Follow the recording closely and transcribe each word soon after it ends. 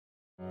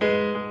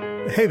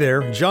Hey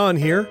there, John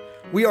here.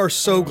 We are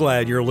so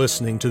glad you're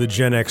listening to the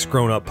Gen X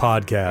Grown Up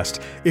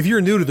Podcast. If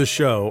you're new to the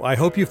show, I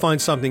hope you find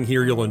something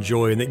here you'll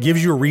enjoy and that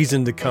gives you a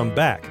reason to come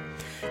back.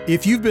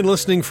 If you've been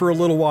listening for a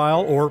little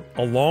while, or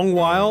a long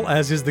while,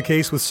 as is the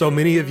case with so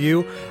many of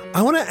you,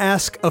 I want to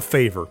ask a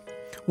favor.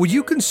 Would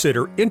you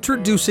consider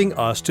introducing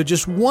us to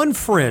just one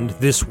friend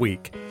this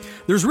week?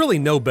 There's really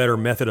no better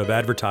method of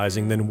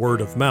advertising than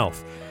word of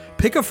mouth.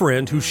 Pick a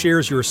friend who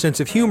shares your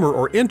sense of humor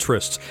or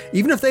interests,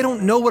 even if they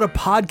don't know what a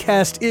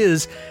podcast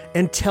is,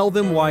 and tell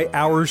them why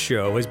our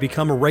show has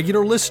become a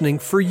regular listening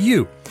for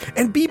you.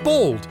 And be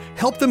bold.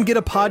 Help them get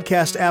a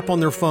podcast app on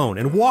their phone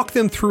and walk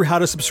them through how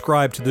to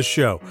subscribe to the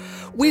show.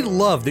 We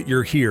love that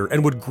you're here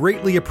and would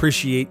greatly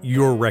appreciate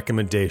your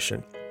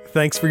recommendation.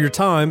 Thanks for your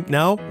time.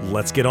 Now,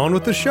 let's get on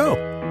with the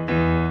show.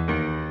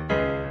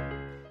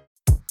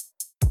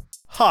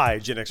 Hi,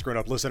 Gen X Grown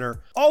Up listener.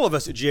 All of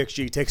us at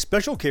GXG take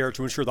special care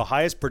to ensure the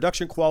highest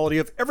production quality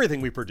of everything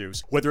we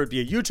produce, whether it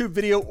be a YouTube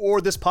video or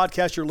this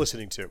podcast you're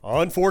listening to.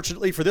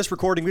 Unfortunately, for this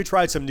recording, we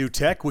tried some new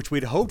tech, which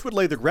we'd hoped would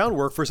lay the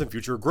groundwork for some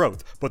future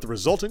growth, but the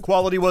resultant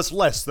quality was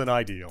less than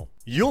ideal.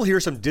 You'll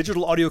hear some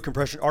digital audio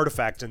compression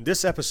artifacts in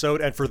this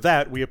episode, and for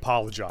that, we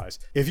apologize.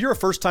 If you're a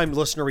first-time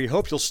listener, we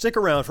hope you'll stick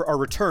around for our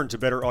return to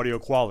better audio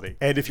quality.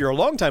 And if you're a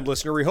long-time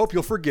listener, we hope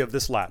you'll forgive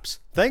this lapse.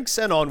 Thanks,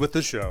 and on with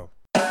the show.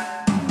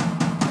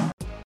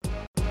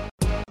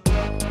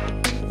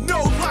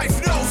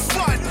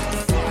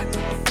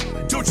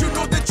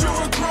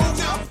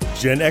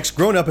 Gen X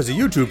Grown Up is a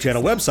YouTube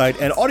channel,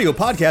 website, and audio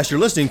podcast you're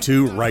listening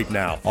to right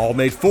now. All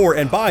made for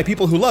and by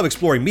people who love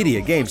exploring media,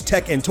 games,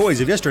 tech, and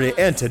toys of yesterday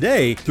and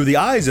today through the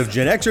eyes of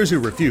Gen Xers who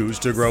refuse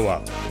to grow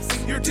up.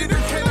 Your dinner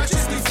cannot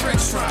just be French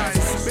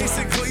fries.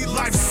 Basically,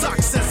 life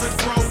sucks as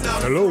a grown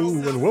up. Hello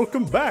and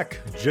welcome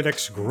back, Gen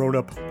X Grown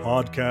Up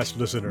podcast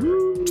listener,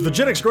 to the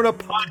Gen X Grown Up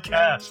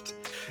podcast.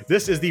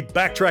 This is the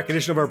backtrack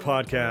edition of our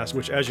podcast,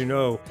 which, as you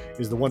know,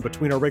 is the one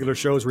between our regular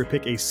shows where we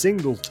pick a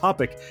single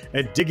topic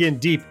and dig in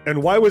deep.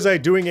 And why was I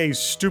doing a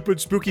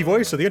stupid, spooky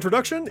voice of the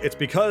introduction? It's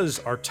because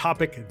our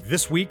topic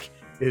this week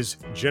is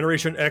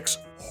Generation X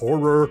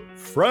horror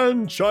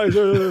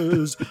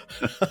franchises.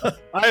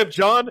 I am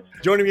John.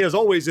 Joining me, as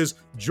always, is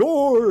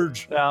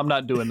George. I'm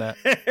not doing that.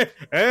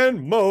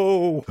 And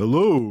Mo.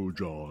 Hello,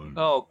 John.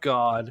 Oh,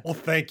 God. Well,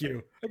 thank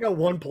you. I got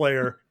one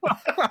player.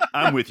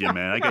 I'm with you,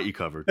 man. I got you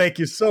covered. Thank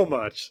you so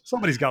much.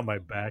 Somebody's got my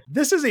back.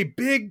 This is a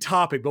big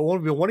topic, but one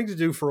we've been wanting to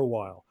do for a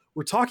while.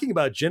 We're talking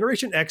about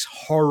Generation X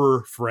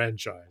horror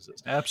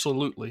franchises.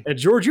 Absolutely. And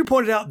George, you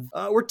pointed out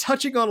we're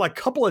touching on like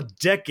a couple of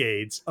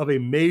decades of a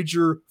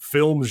major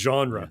film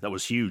genre. Yeah, that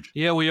was huge.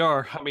 Yeah, we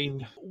are. I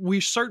mean,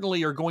 we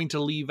certainly are going to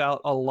leave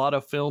out a lot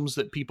of films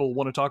that people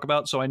want to talk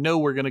about. So I know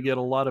we're going to get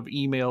a lot of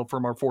email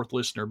from our fourth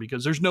listener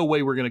because there's no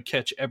way we're going to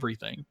catch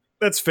everything.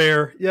 That's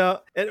fair. Yeah.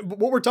 And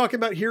what we're talking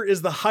about here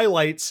is the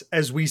highlights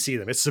as we see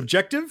them. It's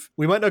subjective.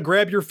 We might not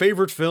grab your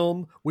favorite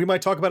film. We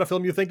might talk about a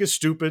film you think is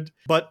stupid,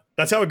 but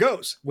that's how it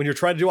goes when you're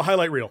trying to do a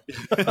highlight reel.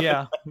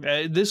 Yeah.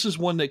 This is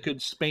one that could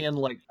span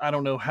like, I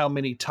don't know how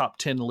many top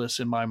 10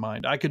 lists in my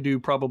mind. I could do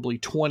probably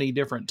 20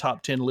 different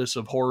top 10 lists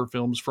of horror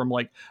films from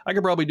like, I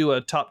could probably do a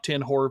top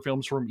 10 horror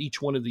films from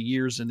each one of the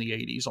years in the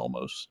 80s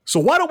almost. So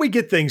why don't we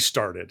get things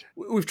started?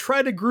 We've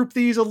tried to group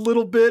these a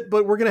little bit,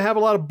 but we're going to have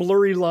a lot of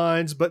blurry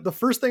lines. But the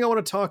first thing I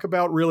want to talk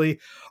about really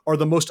are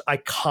the most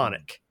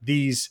iconic.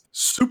 These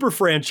super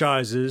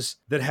franchises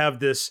that have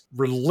this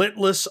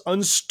relentless,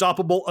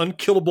 unstoppable,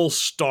 unkillable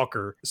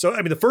stalker. So,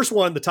 I mean, the first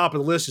one at the top of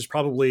the list is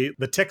probably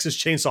the Texas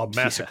Chainsaw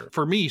Massacre. Yeah,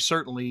 for me,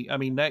 certainly. I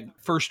mean, that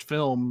first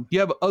film,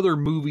 you have other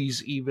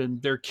movies, even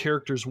their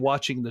characters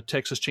watching the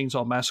Texas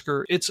Chainsaw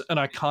Massacre. It's an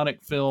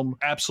iconic film,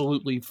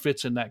 absolutely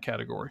fits in that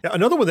category. Now,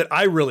 another one that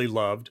I really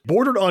loved,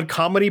 bordered on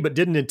comedy, but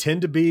didn't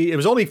intend to be. It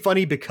was only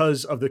funny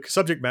because of the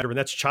subject matter, and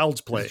that's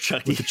Child's Play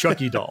with the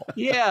Chucky doll.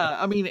 Yeah,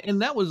 I mean,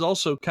 and that was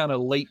also kind of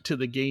late to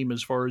the game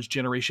as far as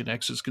Generation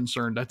X is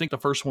concerned. I think the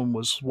first one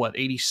was,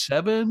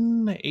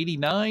 87,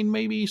 89,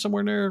 maybe,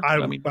 somewhere in there?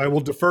 I will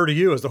defer to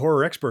you as the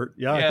horror expert.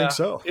 Yeah, I think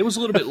so. It was a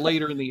little bit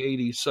later in the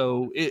 80s,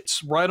 so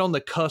it's right on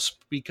the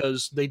cusp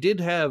because they did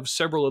have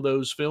several of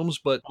those films,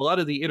 but a lot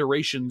of the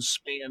iterations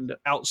spanned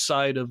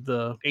outside of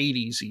the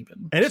 80s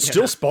even. And it's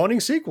still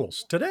spawning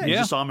sequels today. Yeah. You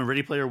just saw him in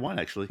Ready Player One,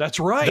 actually. That's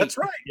right. That's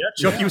right.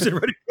 Yeah, Chucky was in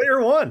Ready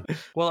Player One.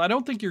 Well, I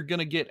don't think you're going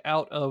to get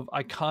out of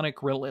iconic,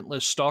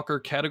 relentless stalker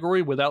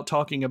category without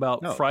talking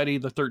about Friday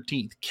the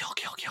 13th. Kill,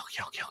 kill, kill,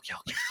 kill, kill, kill,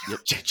 kill. Yep.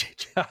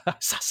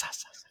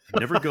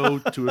 Never go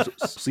to a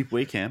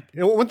sleepaway camp. You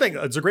know, one thing,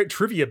 it's a great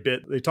trivia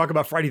bit. They talk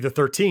about Friday the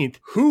 13th.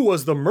 Who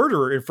was the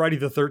murderer in Friday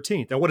the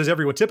 13th? And what does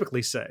everyone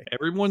typically say?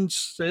 Everyone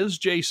says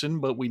Jason,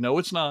 but we know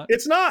it's not.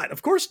 It's not.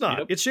 Of course not.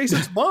 Yep. It's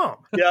Jason's mom.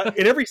 Yeah.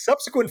 In every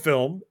subsequent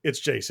film,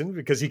 it's Jason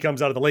because he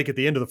comes out of the lake at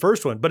the end of the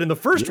first one. But in the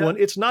first one,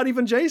 it's not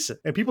even Jason.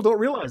 And people don't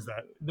realize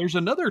that. There's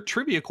another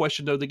trivia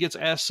question, though, that gets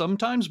asked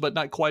sometimes, but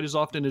not quite as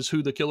often as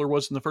who the killer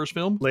was in the first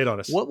film. Lay it on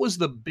us. What was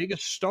the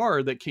biggest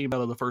star that came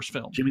out of the first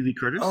film? Jimmy Lee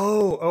Curtis?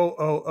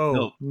 Oh.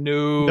 Oh.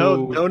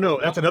 No. No.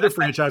 That's another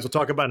franchise we'll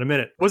talk about in a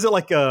minute. Was it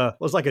like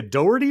a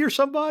Doherty or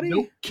somebody?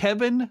 Nope.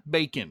 Kevin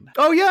Bacon.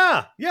 Oh,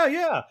 yeah.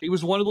 Yeah. He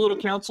was one of the little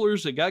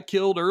counselors that got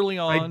killed early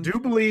on. I do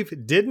believe,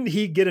 didn't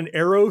he get an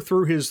arrow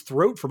through his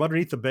throat from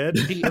underneath the bed?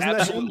 He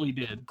absolutely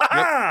did.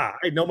 Ah,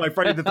 I know my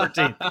Friday the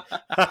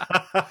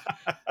 13th.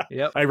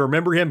 Yep. I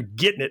remember him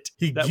getting it.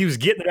 He was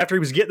getting it after he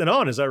was getting it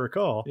on, as I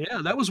recall.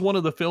 Yeah, that was one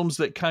of the films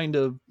that kind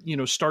of,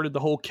 started the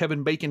whole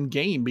Kevin Bacon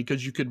game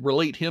because you could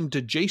relate him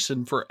to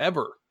Jason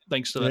forever.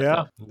 Thanks to that.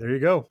 Yeah, film. there you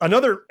go.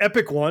 Another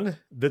epic one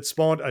that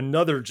spawned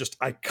another just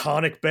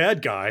iconic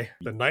bad guy,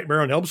 the Nightmare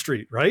on Elm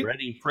Street, right?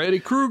 Freddy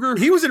Krueger.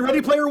 He was in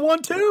Ready Player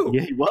One too.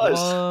 Yeah, he was.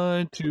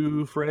 1,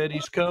 2,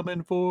 Freddy's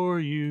coming for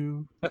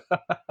you.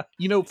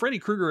 Freddy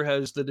Krueger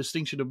has the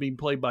distinction of being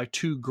played by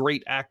two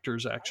great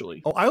actors,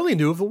 actually. Oh, I only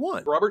knew of the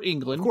one. Robert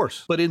Englund, Of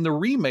course. But in the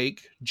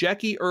remake,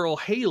 Jackie Earle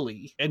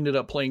Haley ended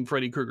up playing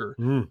Freddy Krueger.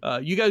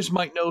 You guys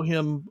might know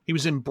him. He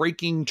was in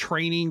Breaking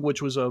Training,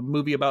 which was a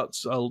movie about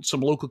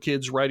some local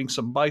kids riding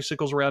some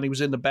bicycles around. He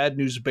was in The Bad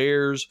News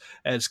Bears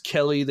as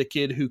Kelly, the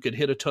kid who could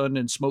hit a ton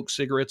and smoke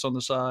cigarettes on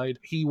the side.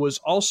 He was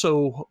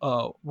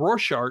also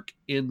Rorschach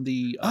in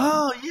the...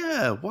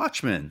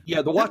 Watchmen.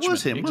 Yeah, The Watchmen. That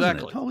was him,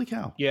 exactly. wasn't it? Holy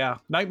cow. Yeah,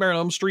 Nightmare on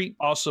Elm Street,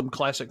 awesome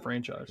classic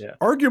franchise. Yeah.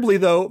 Arguably,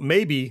 though,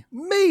 maybe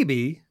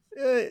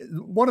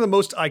one of the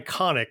most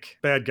iconic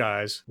bad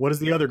guys. What is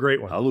the other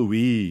great one?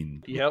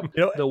 Halloween. Yep.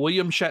 The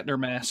William Shatner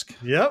mask.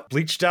 Yep.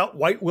 Bleached out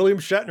white William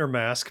Shatner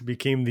mask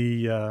became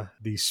the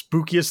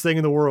spookiest thing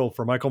in the world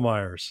for Michael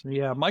Myers.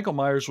 Yeah, Michael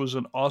Myers was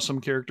an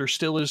awesome character,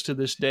 still is to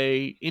this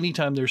day.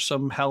 Anytime there's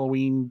some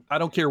Halloween, I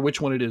don't care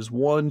which one it is,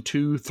 1,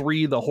 2,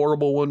 3, the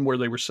horrible one where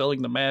they were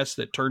selling the mask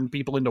that turned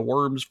people into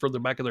worms for the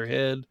back of their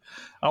head.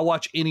 I'll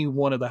watch any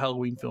one of the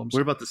Halloween films.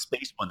 What about the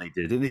space one they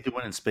did? Didn't they do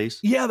one in space?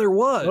 Yeah, there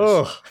was.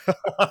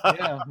 Oh.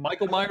 Yeah,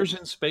 Michael Myers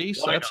in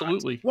space,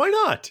 absolutely. Why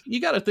not?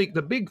 You got to think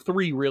the big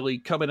three really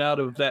coming out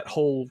of that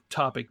whole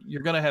topic.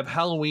 You're going to have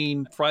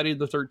Halloween, Friday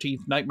the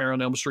 13th, Nightmare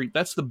on Elm Street.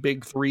 That's the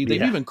big three.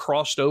 They've even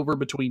crossed over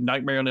between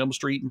Nightmare on Elm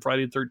Street and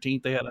Friday the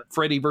 13th. They had a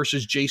Freddy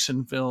versus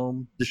Jason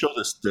film. To show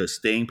the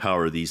staying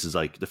power of these is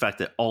like the fact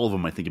that all of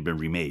them, I think, have been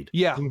remade.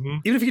 Yeah. Mm-hmm.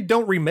 Even if you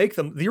don't remake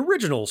them, the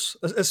originals,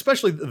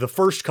 especially the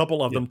first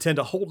couple of them, tend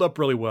to hold up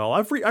really well.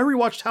 I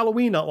rewatched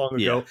Halloween not long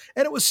ago,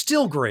 and it was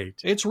still great.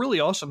 It's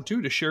really awesome,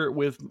 too, to share it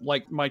with,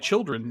 like, my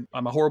children.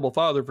 I'm a horrible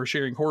father for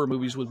sharing horror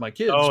movies with my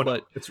kids,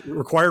 but it's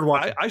required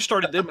watching. I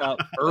started them out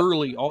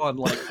early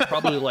on,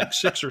 probably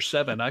 6 or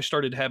 7. I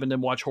started having them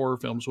watch horror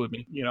films with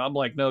me. I'm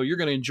like, no, you're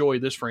going to enjoy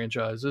this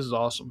franchise. This is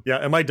awesome. Yeah,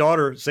 and my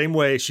daughter, same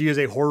way. She is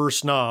a horror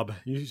snob.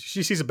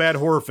 She sees a bad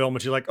horror film,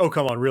 and she's like, oh,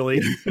 come on,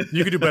 really?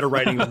 You could do better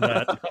writing than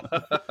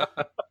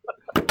that.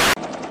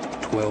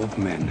 12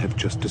 men have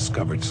just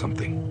discovered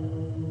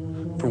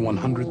something. For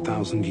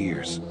 100,000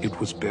 years, it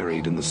was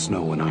buried in the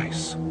snow and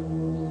ice.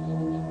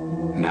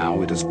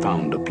 Now it has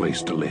found a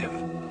place to live.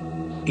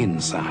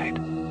 Inside.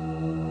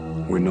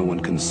 Where no one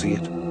can see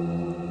it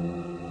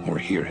or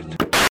hear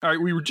it. All right,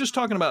 we were just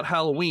talking about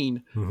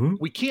Halloween. Mm-hmm.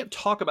 We can't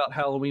talk about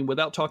Halloween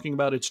without talking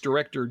about its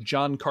director,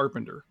 John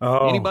Carpenter.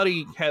 Oh.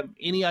 Anybody have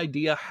any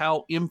idea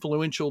how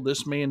influential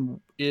this man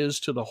is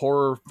to the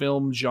horror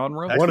film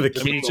genre? One of the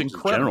it's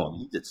incredible. In general,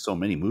 he did so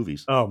many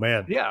movies. Oh,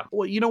 man. Yeah.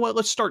 Well, you know what?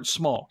 Let's start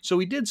small. So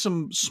he did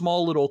some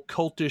small little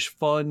cultish,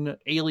 fun,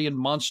 alien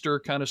monster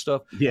kind of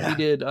stuff. Yeah. He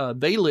did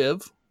They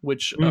Live,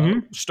 which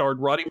starred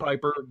Roddy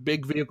Piper,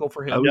 big vehicle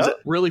for him.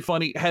 Really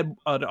funny. Had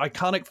an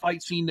iconic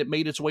fight scene that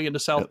made its way into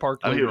South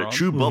Park I'm later here to on.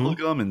 chew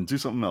bubblegum and do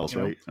something else,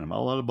 right? And I'm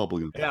all out of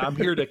bubblegum. Yeah, I'm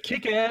here to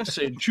kick ass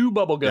and chew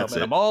bubblegum,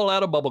 and I'm all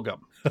out of bubblegum.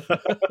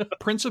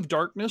 Prince of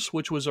Darkness,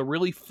 which was a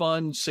really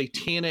fun,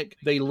 satanic,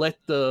 they let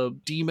the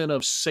demon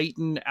of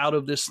Satan out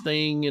of this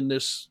thing in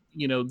this...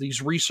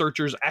 these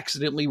researchers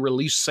accidentally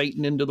released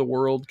Satan into the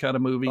world kind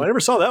of movie. I never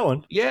saw that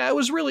one. Yeah, it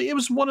was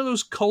one of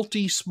those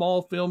culty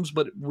small films,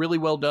 but really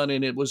well done.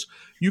 And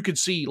you could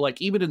see,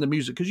 even in the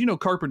music, because,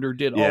 Carpenter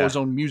did all his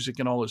own music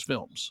in all his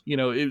films.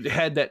 It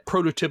had that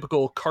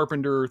prototypical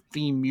Carpenter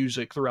theme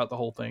music throughout the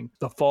whole thing.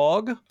 The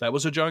Fog, that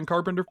was a John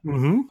Carpenter.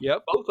 Mm-hmm.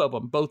 Yep, both of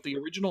them, both the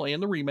original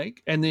and the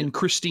remake. And then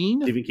Christine.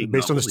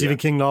 Based on the Stephen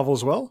King novel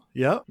as well.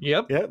 Yeah.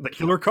 Yep. Yeah, the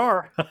killer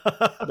car.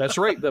 That's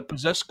right. The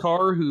possessed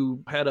car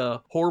who had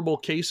a horrible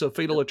case of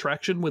fatal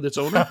attraction with its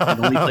owner. It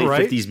only played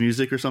Right? 50s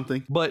music or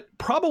something. But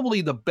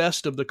probably the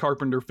best of the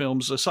Carpenter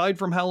films, aside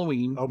from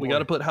Halloween, we got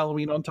to put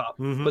Halloween on top.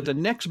 Mm-hmm. But the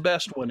next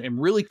best one,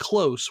 and really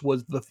close,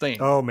 was The Thing.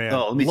 Oh, man.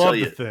 Oh, let me Love tell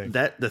you, The Thing.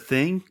 The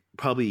Thing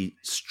probably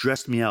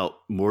stressed me out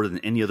more than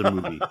any other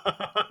movie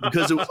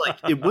because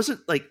it wasn't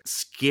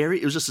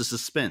scary. It was just a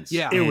suspense.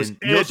 Yeah. It was And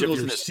edge also of in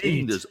your that scene,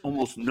 seat. there's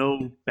almost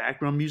no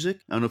background music.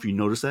 I don't know if you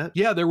noticed that.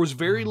 Yeah, there was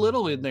very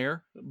little in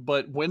there,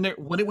 but when it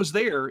was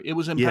there, it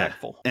was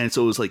impactful. And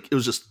so it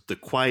was just the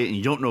quiet, and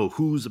you don't know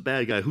who's the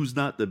bad guy, who's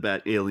not the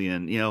bad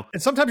alien,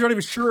 And sometimes you're not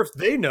even sure if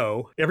they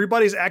know.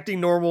 Everybody's acting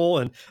normal.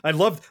 And I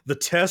love the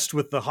test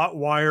with the hot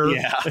wire.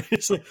 Yeah.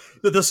 It's like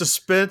the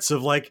suspense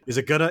of is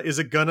it gonna?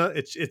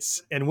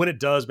 It's and when it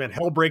does, man,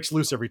 hell breaks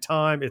loose every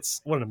time.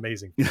 It's what an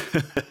amazing.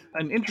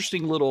 An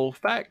interesting little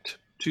fact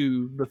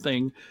to The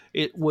Thing,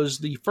 it was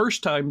the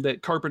first time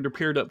that Carpenter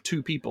paired up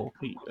two people.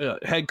 He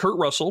had Kurt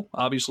Russell,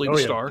 obviously the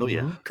star. Oh,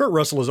 yeah. Kurt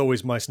Russell is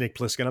always my Snake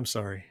Plissken. I'm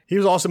sorry. He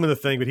was awesome in The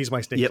Thing, but he's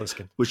my Snake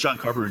Plissken. Which John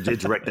Carpenter did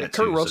direct that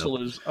Kurt too,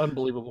 Russell is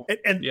unbelievable.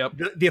 And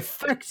the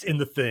effects in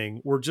The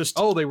Thing were just...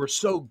 Oh, they were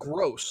so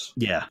gross.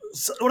 Yeah.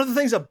 So one of the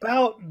things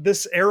about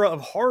this era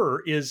of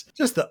horror is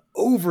just the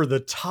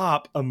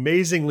over-the-top,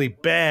 amazingly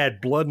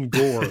bad blood and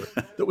gore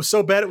that was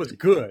so bad it was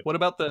good. What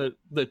about the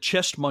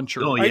chest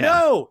muncher? Oh, yeah. I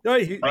know.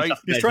 Right? Right.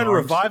 He's trying to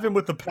revive him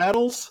with the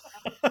paddles.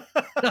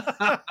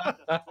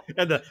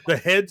 And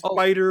the head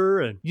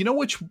spider. And you know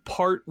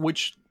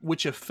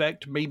which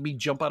effect made me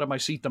jump out of my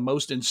seat the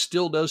most and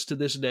still does to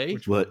this day?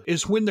 What?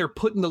 Is when they're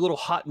putting the little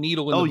hot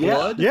needle in the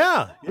blood.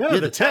 Yeah,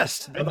 the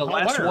test. And the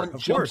last one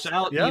jumps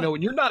out,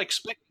 and you're not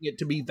expecting it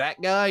to be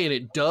that guy, and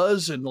it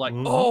does, and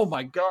oh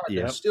my God,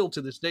 that still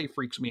to this day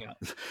freaks me out.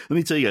 Let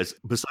me tell you guys,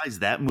 besides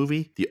that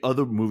movie, the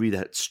other movie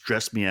that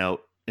stressed me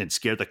out and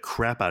scared the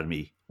crap out of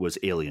me was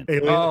Alien.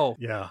 Oh,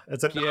 yeah.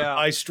 It's a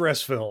high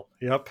stress film.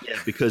 Yep. Yeah,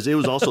 because it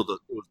was also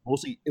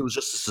it was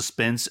just the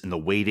suspense and the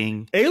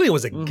waiting. Alien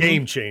was a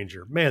game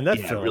changer. Man, that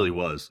film. It really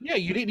was. Yeah,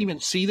 you didn't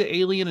even see the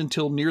alien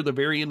until near the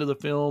very end of the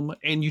film,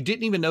 and you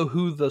didn't even know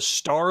who the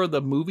star of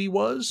the movie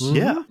was.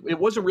 Yeah. It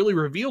wasn't really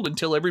revealed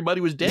until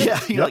everybody was dead.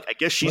 Yeah, you're like, I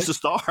guess she's the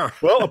star.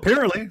 Well,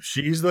 apparently,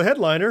 she's the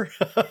headliner.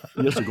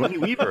 Yes, Sigourney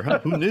Weaver. Huh?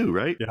 Who knew,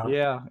 right?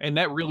 Yeah, and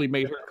that really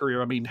made her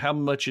career. I mean, how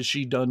much has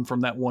she done from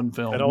that one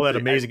film? And all that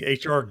amazing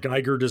H.R.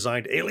 Geiger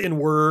designed alien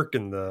work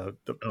and the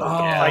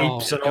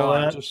pipes and all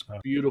that. Just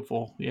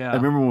beautiful. Yeah. I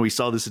remember when we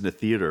saw this in the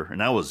theater,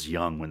 and I was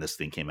young when this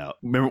thing came out.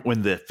 Remember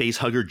when the face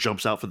hugger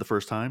jumps out for the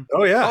first time?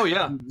 Oh, yeah. Oh,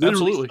 yeah.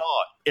 Literally Absolutely.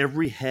 saw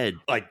every head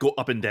like go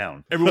up and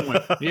down. Everyone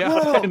went,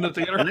 yeah, in the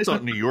theater. And I saw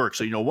it in New York,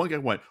 so one guy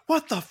went,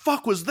 "What the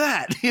fuck was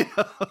that?"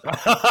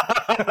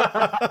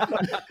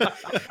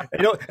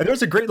 And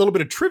there's a great little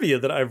bit of trivia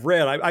that I've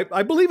read.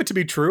 I believe it to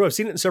be true. I've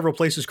seen it in several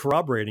places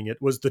corroborating it.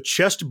 Was the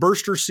chest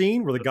burster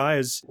scene where the guy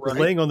is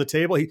laying on the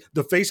table?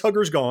 The face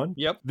hugger's gone.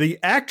 Yep. The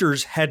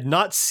actors had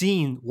not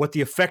seen what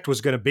the effect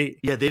was going to be.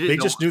 Yeah, they didn't. They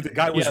just knew the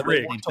guy was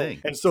rigged.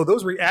 And so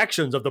those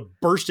reactions of the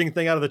bursting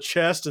thing out of the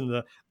chest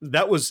and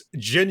that was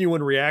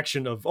genuine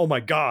reaction of, oh my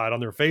God, on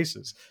their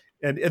faces.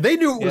 And they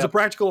knew it was a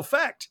practical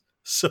effect.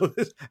 So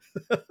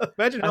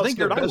imagine how I think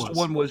their scared best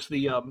one was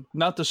the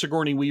not the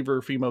Sigourney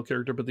Weaver female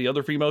character, but the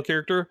other female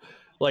character.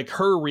 Like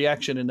her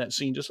reaction in that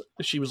scene,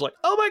 she was like,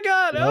 "Oh my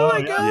God, oh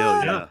my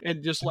God!" Yeah.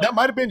 And just like that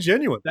might have been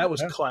genuine. That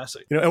was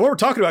classic. And when we're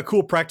talking about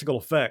cool practical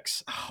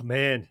effects, oh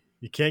man,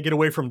 you can't get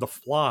away from The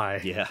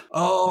Fly. Yeah.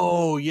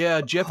 Oh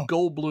yeah, Jeff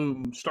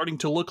Goldblum starting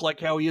to look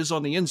like how he is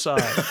on the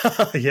inside.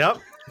 Yep.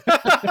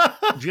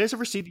 Did you guys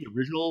ever see the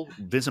original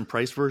Vincent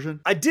Price version?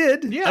 I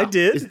did. Yeah. I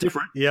did. It's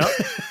different. Yeah.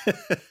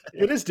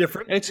 It is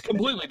different. It's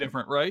completely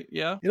different, right?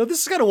 Yeah.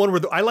 This is kind of one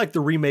where I like the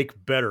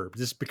remake better,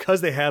 just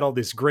because they had all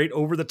this great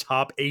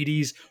over-the-top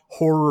 80s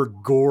horror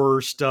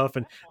gore stuff,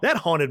 and that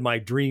haunted my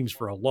dreams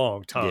for a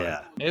long time.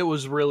 Yeah. It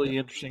was really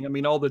interesting. I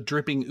mean, all the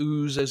dripping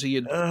ooze as he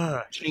had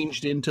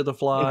changed into the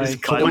Fly.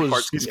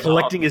 He's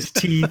collecting his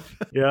teeth.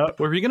 Yeah.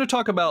 Well, if you're going to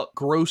talk about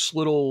gross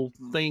little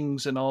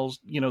things and all,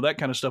 that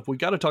kind of stuff, we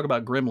got to talk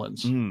about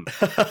Gremlins.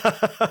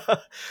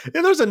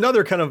 And there's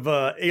another kind of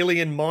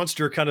alien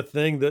monster kind of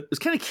thing that It's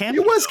kind of campy.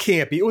 it was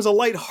campy. It was a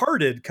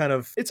lighthearted kind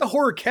of. It's a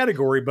horror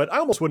category, but I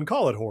almost wouldn't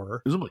call it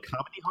horror. It was almost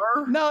comedy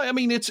horror. No, I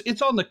mean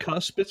it's on the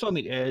cusp. It's on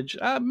the edge.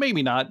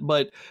 Maybe not,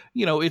 but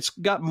it's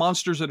got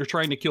monsters that are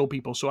trying to kill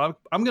people. So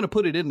I'm going to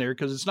put it in there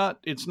because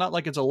it's not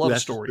like it's a love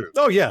story. True.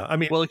 Oh yeah, I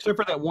mean, Well, except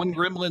for that one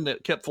gremlin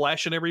that kept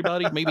flashing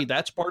everybody. Maybe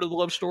that's part of the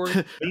love story.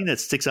 The thing that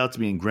sticks out to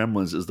me in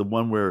Gremlins is the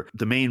one where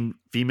the main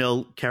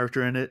female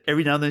character in it,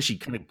 every now and then she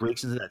kind of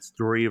breaks into that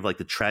story of like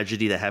the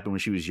tragedy that happened when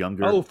she was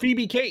younger. Oh,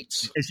 Phoebe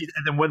Cates. And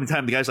then one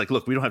time the guy's like,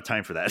 "Look, we don't have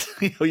time for that."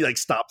 He like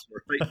stops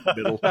her right in the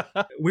middle.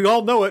 we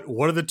all know it.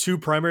 What are the two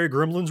primary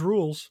Gremlins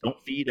rules? Don't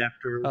feed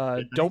after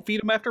midnight, Don't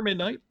feed them after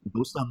midnight.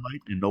 no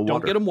sunlight, and no Don't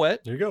water. get them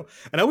wet. There you go.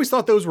 And I always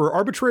thought those were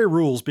arbitrary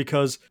rules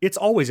because it's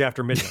always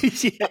after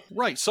midnight. Yeah.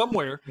 Right,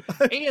 somewhere.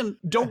 And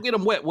don't get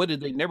them wet. What,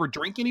 did they never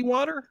drink any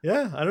water?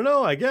 Yeah, I don't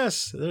know. I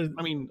guess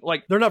I mean,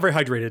 like, they're not very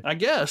hydrated. I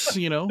guess,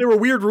 They were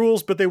weird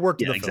rules, but they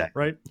worked in Yeah, the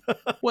exactly. film,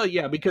 right? Well,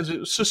 yeah, because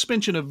it was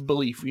suspension of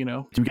belief, Do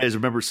you guys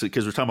remember,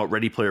 because we're talking about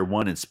Ready Player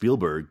One and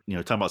Spielberg,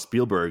 talking about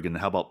Spielberg, and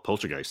how about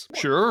Poltergeist?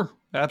 Sure,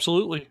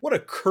 absolutely. What a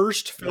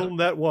cursed film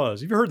that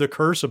was. Have you heard the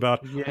curse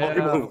about all Yeah.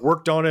 people who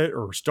worked on it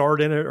or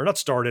starred in it, or not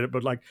starred in it,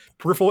 but like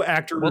peripheral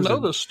actors Well,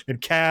 no,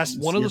 and cast?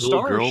 one of the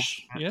little girl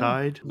stars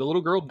died. The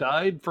little girl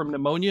died from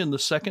pneumonia in the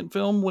second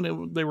film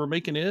when they were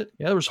making it.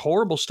 Yeah, there was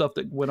horrible stuff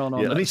that went on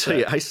Yeah, that let me tell set.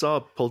 you, I saw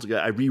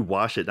Poltergeist. I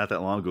rewatched it not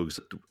that long ago because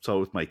I saw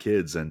it with my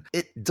kids, and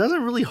it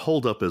doesn't really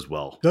hold up as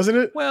well. Doesn't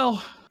it?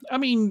 Well, I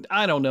mean,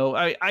 I don't know.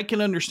 I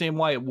can understand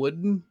why it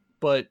wouldn't,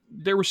 but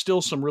there was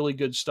still some really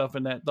good stuff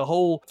in that. The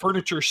whole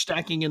furniture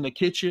stacking in the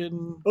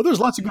kitchen. Oh, there's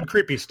lots of good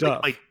creepy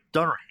stuff. Like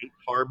daughter hates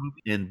horror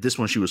movies, and this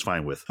one she was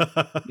fine with.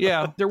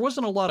 Yeah, there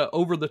wasn't a lot of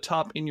over the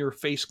top, in your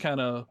face kind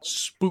of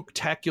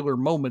spooktacular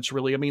moments,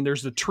 really. I mean,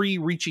 there's the tree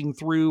reaching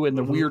through and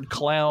the weird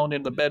clown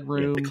in the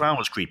bedroom. The clown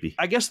was creepy.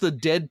 I guess the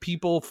dead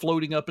people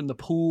floating up in the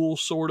pool,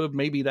 sort of,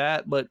 maybe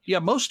that. But yeah,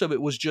 most of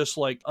it was just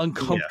like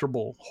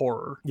uncomfortable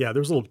horror. Yeah,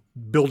 there was a little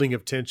building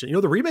of tension. You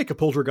know, the remake of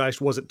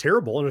Poltergeist wasn't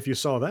terrible. I don't know if you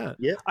saw that.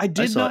 Yeah, I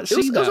did not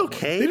see that. It was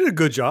okay. They did a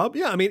good job.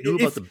 Yeah, I mean, knew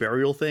about the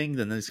burial thing,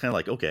 then it's kind of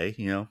like, okay,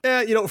 you know.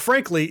 Yeah, you know,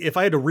 frankly, if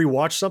I had to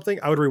rewatch something,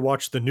 I would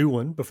rewatch the new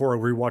one before I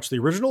rewatch the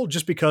original,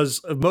 just because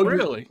of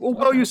Really?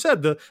 Well, you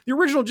said the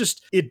original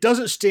just it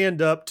doesn't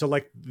stand up to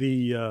like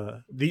the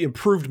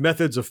improved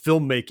methods of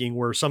filmmaking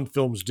where some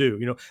films do.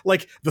 You know,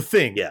 like The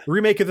Thing. Yeah. The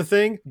remake of The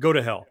Thing, go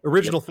to hell.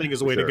 Original Thing is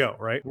the way to go,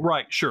 right?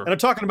 Right, sure. And I'm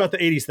talking about the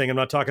 80s thing. I'm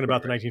not talking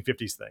about the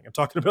 1950s thing. I'm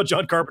talking about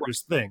John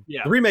Carpenter's Thing.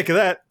 Yeah. The remake of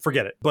that,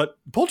 forget it. But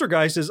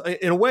Poltergeist is,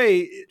 in a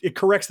way, it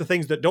corrects the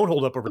things that don't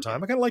hold up over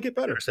time. I kind of like it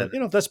better. So, you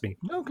know, that's me.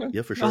 Okay.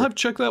 Yeah, for sure. I'll have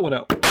to check that one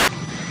out.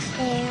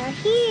 They're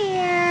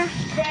here.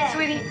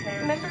 Sweetie,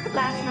 remember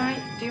last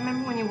night? Do you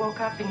remember when you woke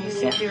up and you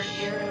said you were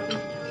here?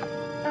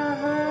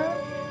 Uh-huh.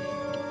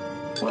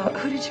 Well,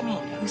 who did you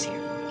mean? Who's here?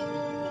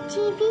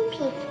 TV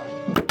people.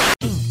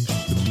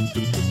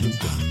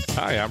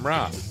 Hi, I'm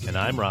Rob. And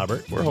I'm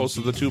Robert. We're hosts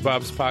of the Two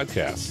Bobs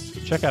podcast.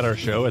 Check out our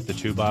show at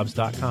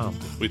thetwobobs.com.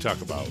 We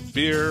talk about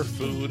beer,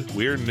 food,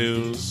 weird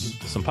news,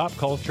 Some pop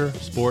culture,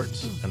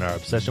 sports, and our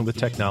obsession with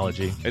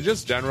technology. and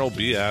just general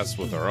BS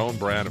with our own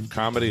brand of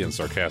comedy and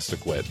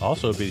sarcastic wit.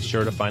 Also, be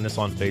sure to find us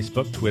on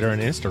Facebook, Twitter,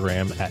 and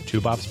Instagram at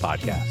Two Bobs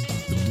Podcast.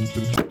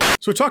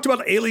 So we talked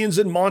about aliens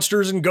and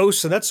monsters and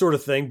ghosts and that sort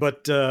of thing,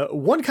 but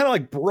one kind of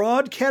like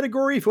broad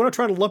category, if you want to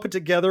try to lump it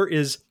together,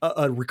 is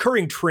a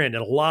recurring trend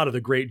in a lot of the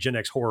great Gen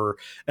X horror.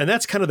 And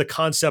that's kind of the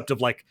concept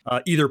of like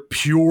either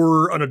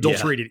pure,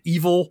 unadulterated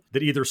evil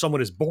that either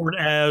someone is born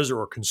as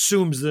or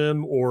consumes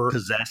them or...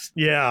 Possessed.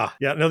 Yeah.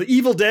 Now, The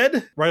Evil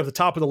Dead, right at the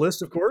top of the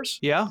list, of course.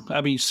 Yeah,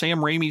 I mean, Sam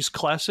Raimi's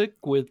classic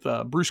with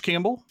Bruce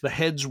Campbell, the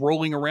heads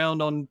rolling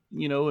around on,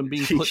 and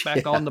being put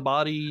back on the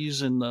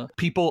bodies, and the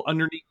people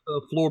underneath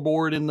the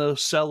floorboard in the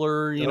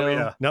cellar, you know.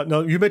 Yeah.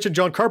 Now, you mentioned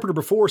John Carpenter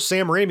before,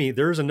 Sam Raimi.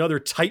 There's another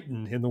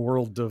titan in the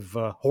world of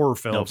horror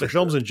films,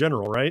 films in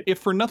general, right? If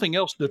for nothing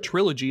else, the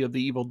trilogy of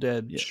The Evil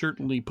Dead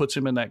certainly puts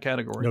him in that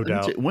category. No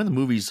doubt. One of the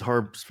movies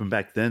horror from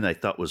back then I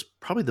thought was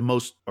probably the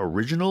most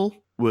original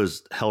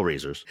was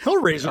Hellraisers.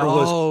 Hellraiser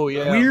was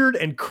weird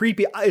and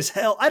creepy as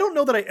hell. I don't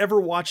know that I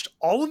ever watched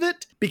all of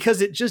it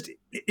because it just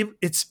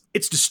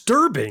it's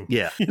disturbing.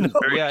 Yeah.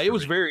 It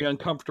was very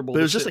uncomfortable. But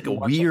it was just like a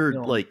weird,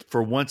 like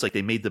for once, like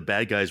they made the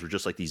bad guys were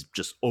just like these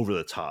just over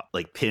the top,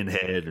 like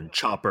Pinhead and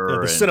Chopper. The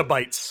and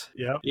Cenobites.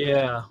 Yeah.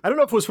 Yeah. I don't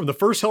know if it was from the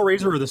first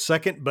Hellraiser or the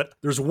second, but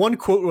there's one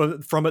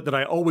quote from it that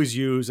I always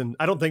use, and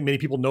I don't think many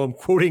people know I'm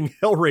quoting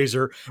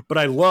Hellraiser, but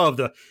I love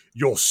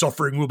your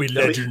suffering will be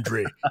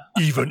legendary,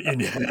 even in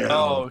hell.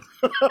 Oh,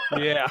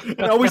 yeah.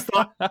 And I always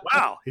thought,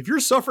 wow, if your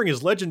suffering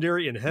is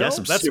legendary in hell, that's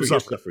some serious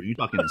suffering. You're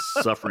talking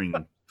suffering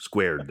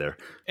squared there.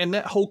 And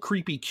that whole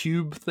creepy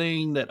cube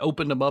thing that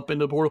opened them up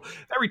into the portal.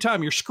 Every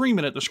time you're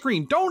screaming at the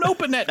screen, don't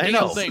open that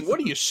damn thing. What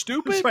are you,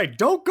 stupid? That's right.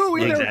 Don't go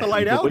in there with the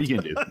light out. What are you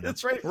going to do?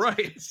 That's right.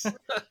 Right.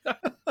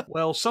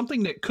 Well,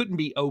 something that couldn't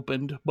be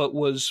opened, but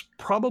was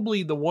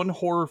probably the one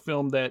horror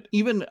film that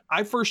even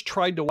I first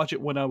tried to watch it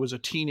when I was a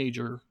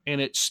teenager,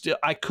 and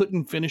I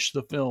couldn't finish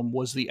the film,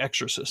 was The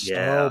Exorcist.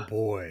 Yeah. Oh,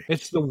 boy.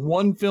 It's the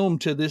one film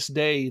to this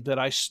day that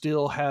I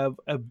still have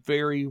a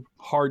very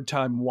hard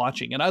time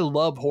watching. And I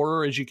love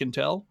horror, as you can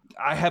tell.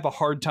 I have a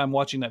hard time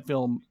watching that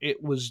film.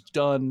 It was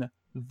done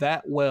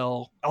that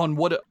well on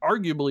what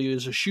arguably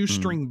is a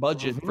shoestring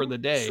budget for the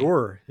day.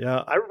 Sure.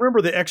 Yeah. I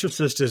remember The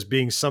Exorcist as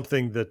being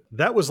something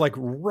that was like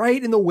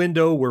right in the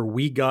window where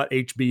we got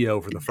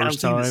HBO for the first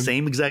time. The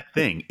same exact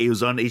thing. It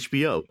was on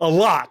HBO. A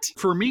lot.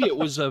 For me, it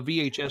was a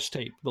VHS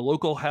tape. The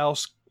local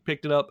house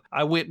picked it up.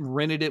 I went and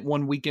rented it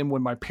one weekend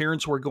when my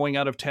parents were going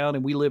out of town,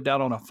 and we lived out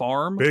on a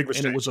farm. Big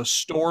mistake. And it was a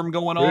storm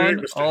going Big on.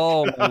 mistake.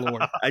 Oh my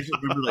Lord. I just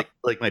remember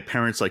like my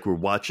parents would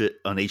watch it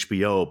on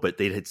HBO, but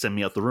they had sent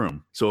me out the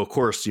room. So of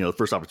course, the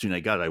first opportunity I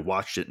got, I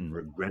watched it and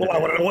rented Well, I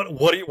want to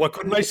know what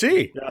couldn't I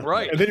see? Yeah.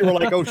 Right. And then you were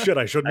like, oh shit,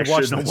 I shouldn't have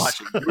watched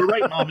this. You were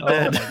right, Mom and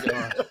Dad. Oh my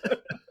God.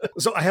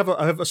 So I have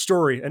a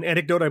story, an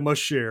anecdote I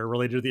must share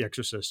related to The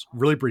Exorcist,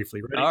 really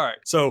briefly. Ready? All right.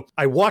 So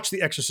I watched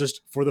The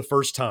Exorcist for the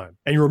first time.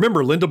 And you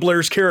remember Linda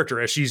Blair's character,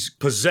 as she's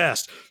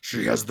possessed,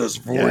 she has this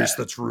voice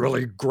that's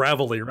really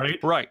gravelly, right?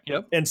 Right.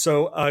 Yep. And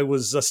so I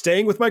was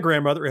staying with my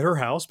grandmother at her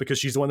house because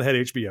she's the one that had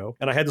HBO.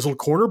 And I had this little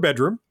corner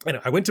bedroom. And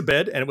I went to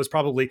bed, and it was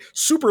probably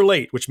super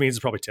late, which means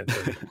it's probably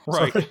 10:30.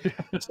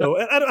 Right. So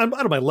I'm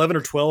out of my 11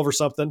 or 12 or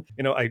something.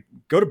 I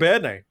go to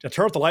bed, and I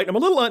turn off the light. And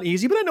I'm a little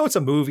uneasy, but I know it's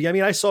a movie. I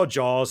mean, I saw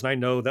Jaws, and I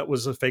know that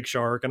was a fake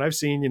shark, and I've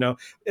seen,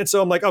 and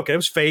so I'm like, okay, it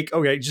was fake.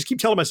 Okay, just keep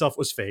telling myself it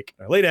was fake.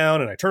 I lay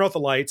down and I turn off the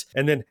lights,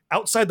 and then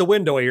outside the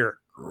window I hear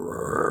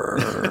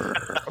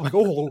I'm like,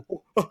 oh,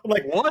 I'm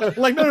like, what?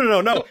 I'm like, no.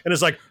 And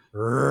it's like,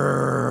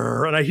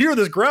 and I hear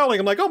this growling.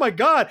 I'm like, oh my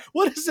God,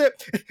 what is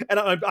it? And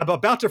I'm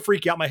about to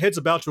freak out. My head's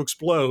about to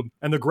explode.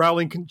 And the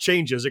growling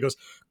changes. It goes,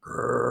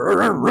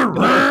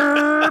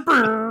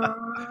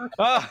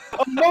 a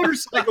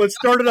motorcycle had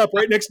started up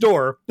right next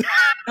door.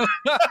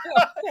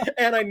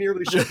 And I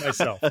nearly shit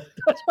myself.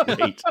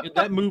 Great.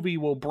 That movie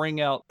will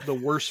bring out the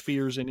worst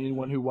fears in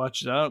anyone who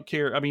watches it. I don't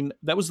care. I mean,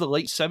 that was the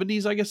late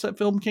 70s, I guess that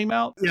film came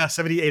out. Yeah,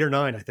 78 or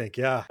 9, I think.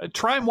 Yeah.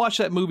 Try and watch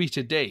that movie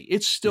today.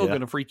 It's still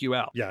going to freak you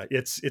out. Yeah,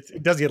 it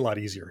does get a lot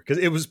easier because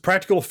it was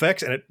practical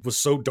effects and it was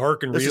so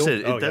dark and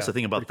real. That's the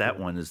thing about that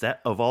one is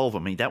that of all of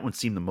them, I mean, that one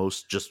seemed the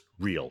most just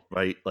real,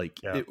 right? Like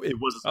it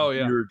was. Oh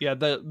yeah, weird. yeah.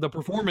 The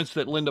performance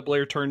that Linda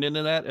Blair turned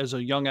into that as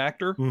a young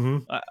actor,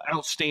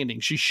 outstanding.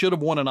 She should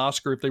have won an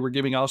Oscar if they were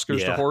giving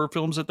Oscars to horror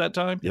films at that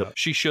time. Yep.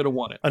 She should have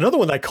won it. Another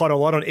one that I caught a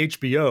lot on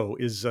HBO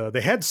is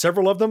they had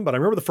several of them, but I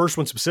remember the first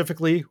one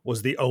specifically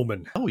was The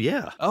Omen. Oh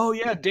yeah,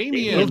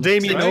 Damien. Little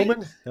Damien right?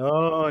 Omen.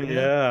 Oh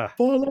yeah.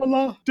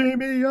 La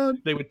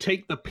Damien. They would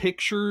take the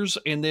pictures,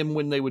 and then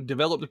when they would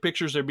develop the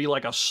pictures, there'd be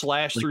like a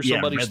slash through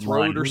somebody's red throat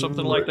line. or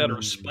something like that, or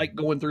a spike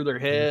going through their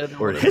head.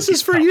 Or This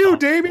is for you,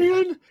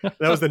 Damien. That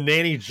was the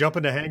nanny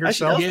jumping to hang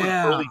herself. Actually,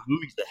 that was one of the early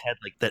movies that had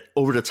like that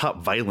over the top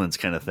violence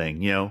kind of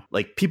thing. You know,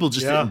 like people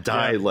just didn't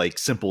die like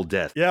simple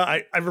death. Yeah,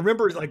 I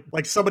remember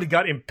like somebody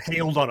got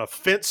impaled on a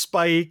fence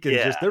spike, and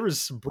just there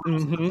was some brutal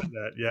stuff in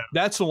that. Yeah,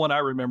 that's the one I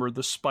remember.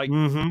 The spike,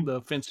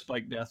 the fence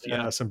spike death.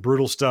 Yeah, some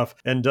brutal stuff.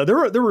 And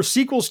there were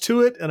sequels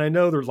to it, and I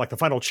know there's like the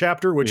final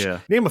chapter. Which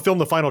name a film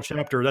the final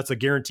chapter, that's a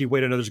guaranteed way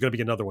to know there's going to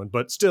be another one.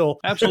 But still,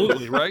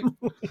 absolutely right.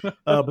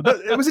 But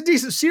it was a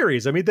decent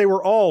series. I mean,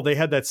 they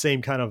had that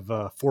same kind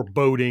of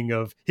foreboding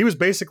of he was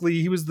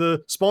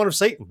the spawn of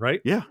Satan,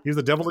 right? Yeah, he was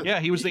the devil. Yeah,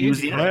 he was the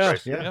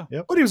Antichrist. Yeah.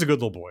 But he was a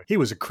good little boy. He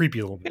was a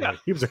creepy little boy. Yeah.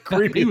 He was a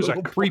creepy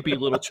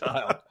little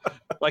child.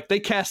 Like they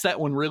cast that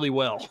one really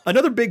well.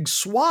 Another big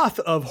swath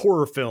of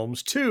horror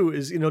films too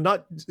is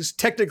not is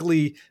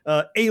technically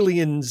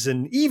aliens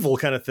and evil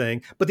kind of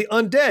thing, but the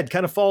undead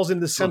kind of falls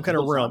into the same kind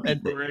of realm.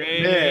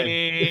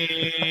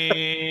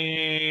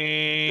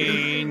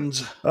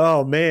 And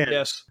oh man,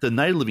 yes, the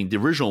Night of the Living, the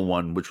original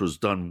one, which was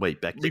done way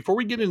back. Before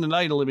we get into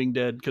Night of the Living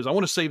Dead, because I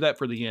want to save that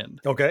for the end.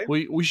 Okay,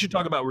 we should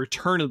talk about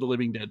Return of the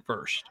Living Dead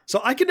first.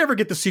 So I could never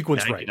get the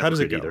sequence right. How does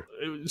it go? Either.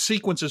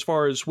 Sequence as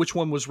far as which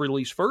one was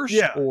released first?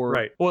 Yeah, or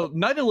right. Well,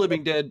 Night of the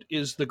Living Dead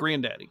is the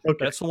granddaddy.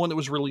 Okay, that's the one that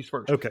was released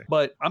first. Okay,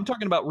 but I'm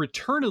talking about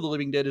Return of the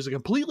Living Dead is a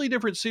completely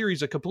different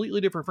series, a completely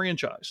different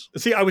franchise.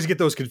 See, I always get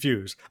those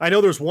confused. I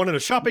know there's one in a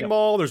shopping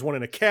mall, there's one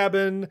in a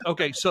cabin.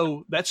 Okay,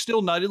 so that's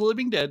still Night of the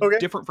Living Dead,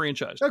 different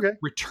franchise. Okay,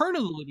 Return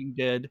of the Living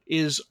Dead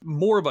is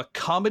more of a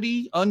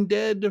comedy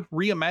undead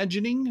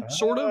reimagining,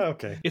 sort of.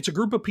 Okay, it's a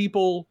group of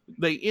people.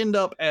 They end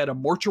up at a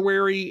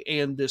mortuary,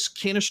 and this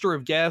canister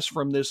of gas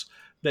from this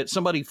that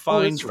somebody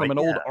finds from an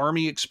old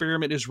army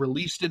experiment is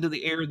released into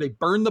the air. They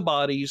burn the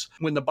bodies.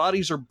 When the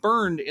bodies are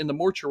burned in the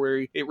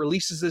mortuary, it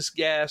releases this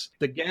gas.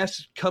 The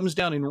gas comes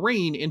down in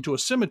rain into a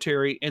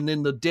cemetery, and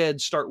then the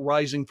dead start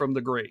rising from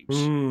the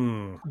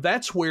graves.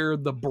 That's where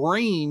the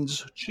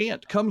brains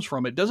chant comes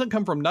from. It doesn't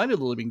come from Night of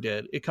the Living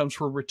Dead. It comes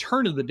from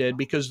Return of the Dead,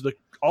 because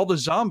all the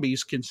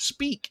zombies can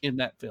speak in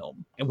that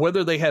film. And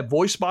whether they have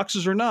voice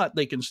boxes or not,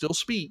 they can still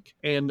speak.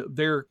 And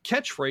their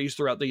catchphrase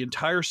throughout the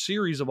entire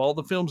series of all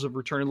the films of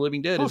Return of the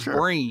Living Dead is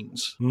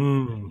brains.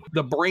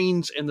 The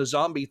brains and the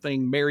zombie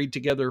thing married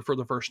together for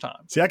the first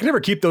time. See, I can never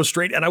keep those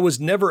straight, and I was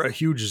never a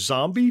huge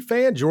zombie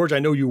fan. George, I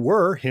know you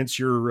were, hence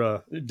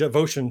your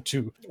devotion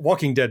to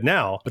Walking Dead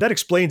now, but that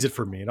explains it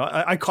for me. And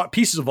I caught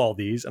pieces of all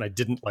these, and I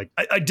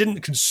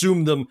didn't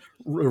consume them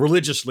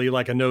religiously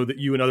like I know that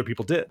you and other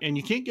people did. And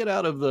you can't get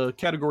out of the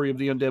category of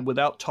the undead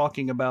without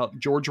talking about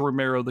George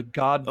Romero, the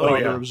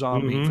godfather of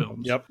zombie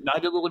films. Yep.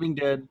 Night of the Living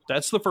Dead,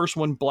 that's the first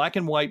one, black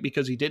and white,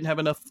 because he didn't have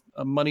enough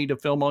money to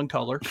film on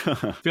color.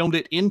 Filmed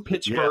it in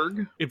Pittsburgh.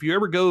 Yeah. If you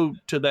ever go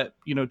to that,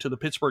 to the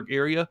Pittsburgh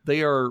area,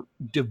 they are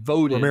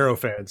devoted Romero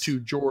fans to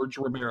George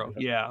Romero.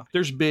 Yeah.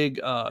 There's big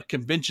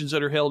conventions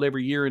that are held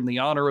every year in the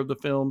honor of the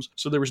films.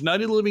 So there was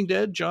Night of the Living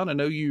Dead. John, I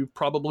know you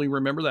probably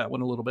remember that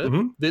one a little bit.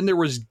 Then there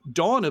was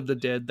Dawn of the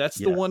Dead. That's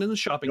the one in the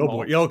shopping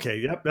mall. Boy. Okay.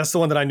 Yep. That's the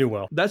one that I knew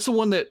well. That's the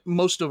one that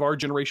most of our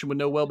generation would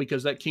know well,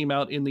 because that came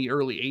out in the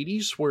early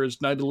 80s,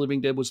 whereas Night of the Living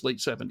Dead was late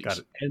 70s. Got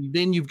it. And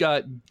then you've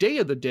got Day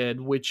of the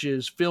Dead, which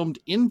is filmed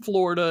in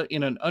Florida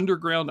in an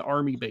underground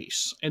army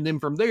base. And then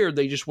from there,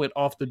 they just went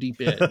off the deep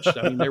edge.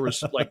 I mean, there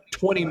was like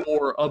 20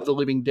 more of the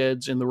Living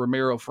Deads in the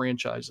Romero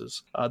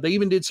franchises. They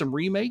even did some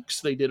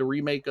remakes. They did a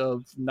remake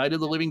of Night of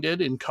the Living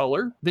Dead in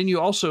color. Then you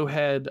also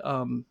had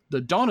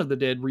the Dawn of the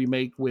Dead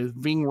remake with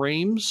Ving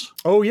Rhames.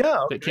 Oh,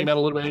 yeah. Okay. That came out a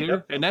little bit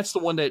later. And that's the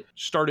one that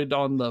started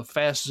on the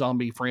Fast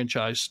Zombie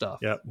franchise stuff.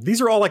 Yeah.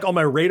 These are all like on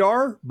my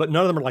radar, but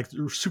none of them are like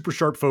super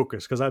sharp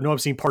focus, because I know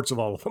I've seen parts of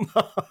all of them.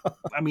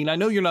 I mean, I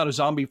know you're not a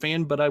zombie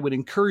fan, but I would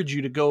encourage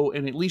you to go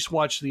and at least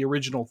watch the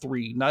original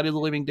three: Night of the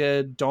Living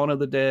Dead, Dawn of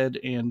the Dead,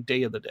 and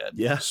Day of the Dead.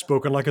 Yeah.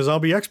 Spoken like a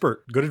zombie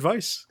expert. Good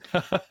advice.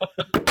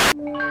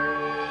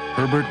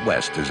 Herbert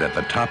West is at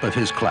the top of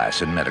his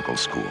class in medical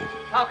school.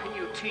 How can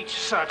you teach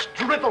such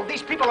drivel?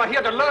 These people are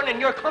here to learn, and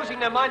you're closing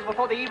their minds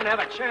before they even have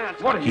a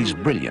chance. He's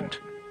brilliant,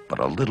 but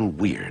a little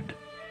weird.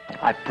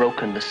 I've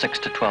broken the 6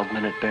 to 12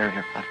 minute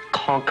barrier. I've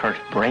conquered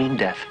brain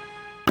death.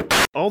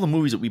 All the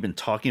movies that we've been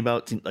talking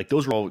about, like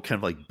those were all kind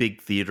of like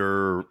big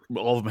theater.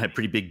 All of them had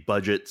pretty big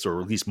budgets, or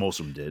at least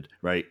most of them did,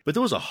 right? But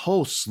there was a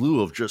whole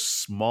slew of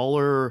just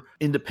smaller,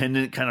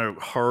 independent kind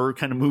of horror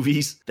kind of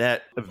movies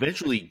that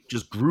eventually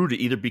just grew to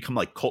either become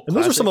like cult and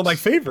those are some of my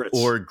favorites,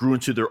 or grew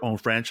into their own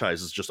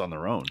franchises just on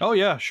their own. Oh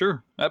yeah,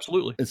 sure,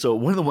 absolutely. And so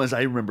one of the ones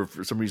I remember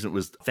for some reason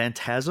was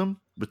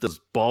Phantasm, with those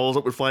balls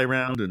that would fly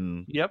around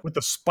and with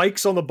the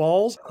spikes on the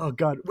balls. Oh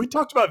god, we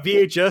talked about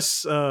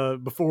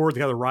VHS before,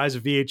 the rise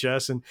of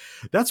VHS, and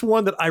that's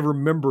one that I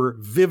remember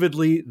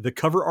vividly. The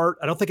cover art,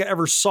 I don't think I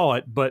ever saw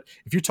it, but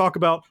if you talk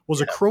about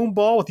a chrome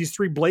ball with these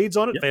 3 blades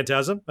on it,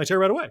 Phantasm, I tell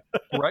you right away.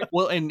 Right.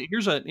 Well, and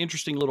here's an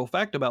interesting little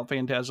fact about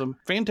Phantasm.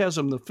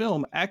 Phantasm, the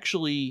film,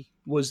 actually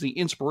was the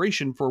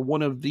inspiration for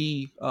one of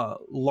the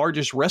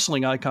largest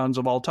wrestling icons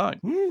of all time,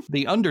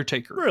 The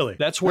Undertaker. Really?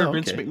 That's where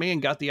Vince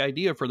McMahon got the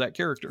idea for that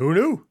character. Who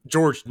knew?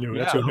 George knew.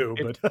 That's who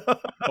knew. But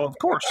well, of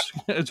course,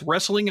 it's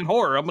wrestling and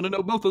horror. I'm going to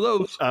know both of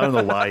those. I don't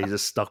know why he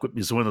just stuck with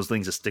me. It's one of those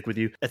things that stick with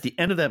you. At the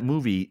end of that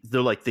movie,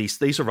 they're like, they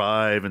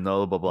survive and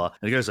blah, blah, blah.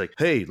 And the guy's like,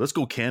 hey, let's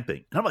go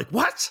camping. And I'm like,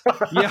 what?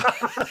 Yeah.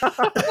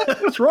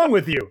 What's wrong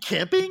with you?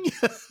 Camping?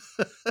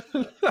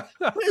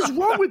 What is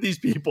wrong with these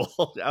people?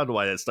 I don't know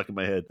why that stuck in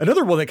my head.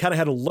 Another one that kind of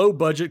had a low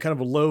budget, kind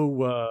of a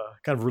low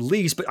kind of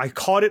release, but I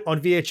caught it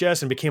on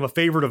VHS and became a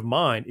favorite of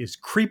mine, is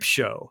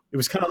Creepshow. It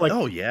was kind of like,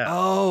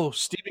 oh,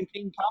 Stephen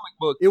King comic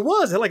book. It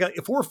was. It had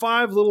like 4 or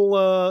 5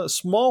 little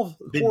small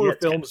horror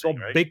films all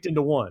baked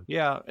into one.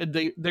 Yeah, and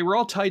they were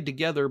all tied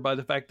together by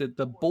the fact that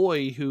the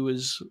boy who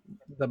is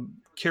the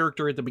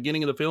character at the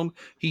beginning of the film,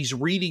 he's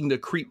reading the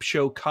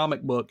Creepshow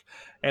comic book.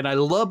 And I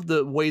love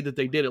the way that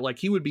they did it. Like,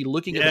 he would be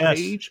looking at the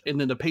page, and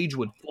then the page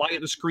would fly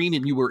at the screen,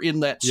 and you were in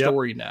that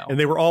story now. And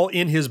they were all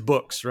in his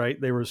books, right?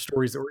 They were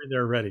stories that were in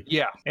there already.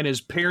 Yeah. And his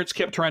parents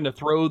kept trying to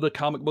throw the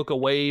comic book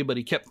away, but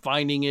he kept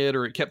finding it,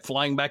 or it kept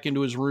flying back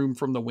into his room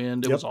from the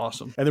wind. It was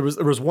awesome. And there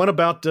was one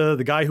about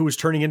the guy who was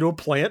turning into a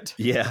plant.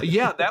 Yeah.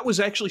 Yeah, that was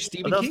actually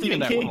Stephen King in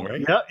that one.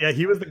 Right? Yeah,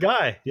 he was the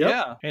guy. Yep.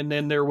 Yeah. And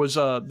then there was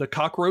the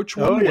cockroach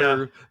one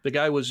where the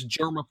guy was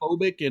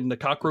germophobic, and the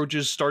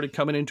cockroaches started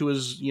coming into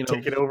his,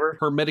 taking over,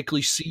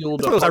 hermetically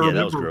sealed. I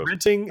remember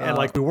renting, and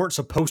like we weren't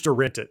supposed to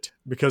rent it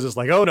because it's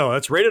like, oh no,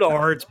 it's rated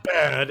R, it's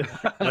bad.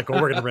 Like,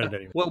 well, we're going to rent it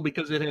anyway. Well,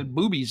 because it had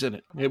boobies in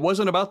it. It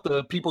wasn't about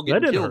the people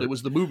getting killed. It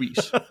was the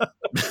movies.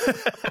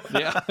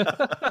 Yeah.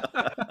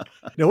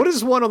 Now, what is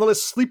this one on the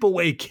list?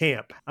 Sleepaway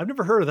Camp. I've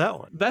never heard of that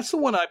one. That's the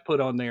one I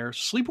put on there.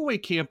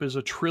 Sleepaway Camp is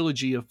a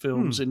trilogy of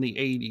films in the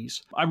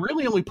 80s. I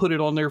really only put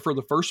it on there for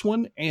the first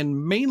one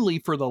and mainly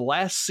for the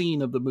last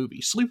scene of the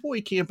movie.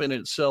 Sleepaway Camp in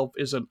itself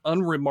is an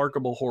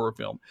unremarkable horror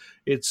film.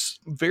 It's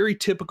very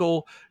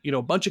typical,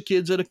 a bunch of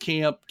kids at a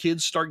camp,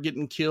 kids start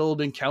getting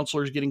killed and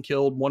counselors getting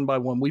killed one by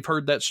one. We've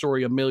heard that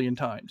story a million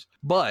times.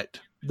 But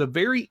the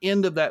very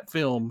end of that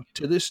film,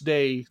 to this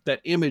day,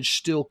 that image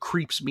still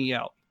creeps me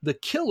out. The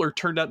killer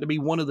turned out to be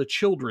one of the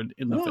children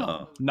in the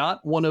film,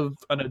 not one of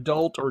an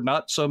adult or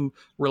not some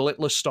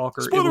relentless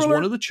stalker. Spoiler it was alert.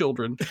 One of the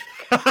children.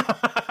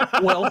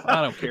 Well,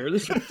 I don't care.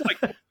 This is like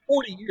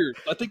 40 years.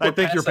 I think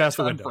you're past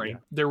the window. Yeah.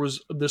 There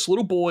was this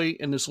little boy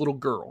and this little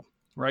girl.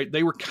 Right.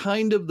 They were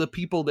kind of the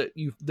people that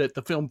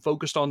the film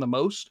focused on the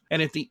most.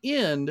 And at the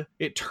end,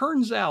 it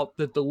turns out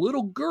that the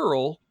little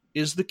girl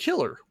is the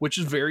killer, which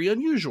is very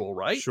unusual,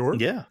 right? Sure.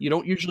 Yeah. You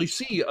don't usually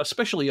see,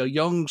 especially a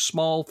young,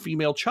 small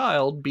female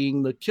child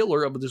being the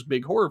killer of this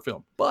big horror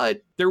film.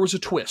 But there was a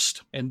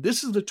twist. And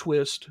this is the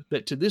twist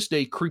that to this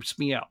day creeps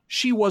me out.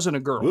 She wasn't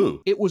a girl.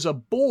 Ooh. It was a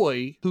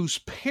boy whose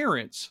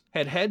parents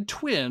had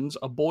twins,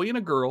 a boy and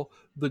a girl.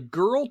 The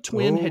girl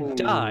twin had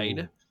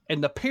died.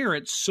 And the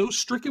parents, so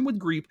stricken with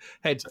grief,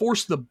 had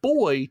forced the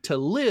boy to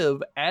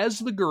live as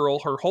the girl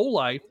her whole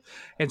life.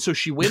 And so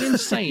she went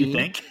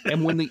insane.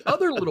 And when the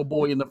other little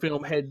boy in the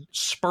film had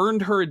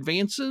spurned her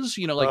advances,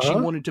 she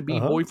wanted to be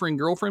boyfriend,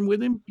 girlfriend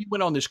with him, he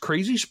went on this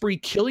crazy spree,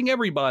 killing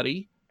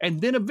everybody. And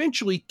then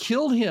eventually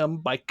killed him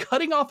by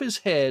cutting off his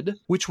head,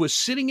 which was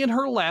sitting in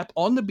her lap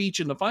on the beach.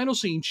 In the final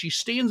scene, she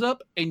stands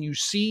up and you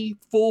see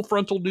full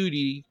frontal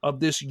nudity of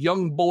this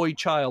young boy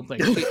child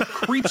thing. It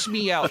creeps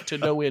me out to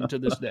no end to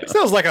this day.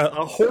 Sounds like a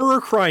horror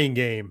crying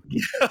game.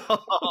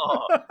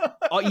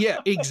 Yeah,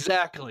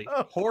 exactly.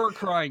 Horror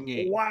crying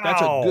game. Wow.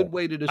 That's a good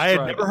way to describe it.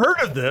 I had never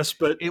heard of this,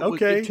 but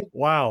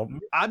wow.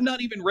 I'm not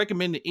even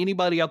recommending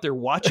anybody out there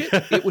watch it.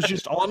 It was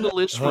just on the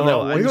list for that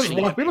one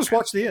scene. We must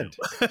watch the end.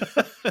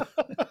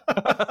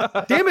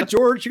 Damn it,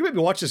 George. You made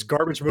me watch this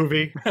garbage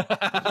movie.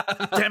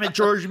 Damn it,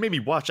 George. You made me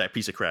watch that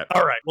piece of crap.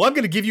 All right. Well, I'm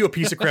going to give you a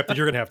piece of crap that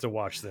you're going to have to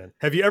watch then.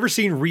 Have you ever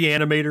seen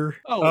Reanimator?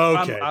 Oh,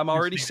 okay. I'm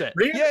already set.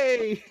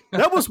 Yay!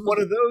 That was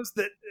one of those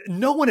that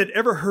no one had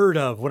ever heard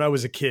of when I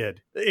was a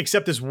kid,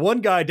 except this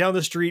one guy down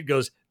the street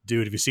goes,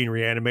 dude, have you seen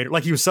Reanimator?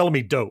 Like he was selling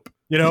me dope.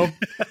 you know?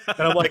 And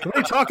I'm like, what are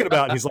you talking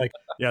about? And he's like,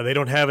 yeah, they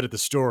don't have it at the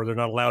store. They're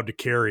not allowed to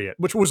carry it,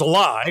 which was a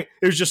lie.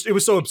 It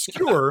was so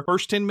obscure.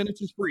 First 10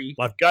 minutes is free.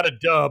 I've got a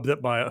dub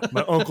that my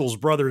uncle's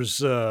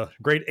brother's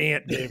great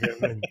aunt gave him.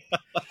 And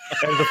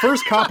the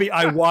first copy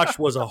I watched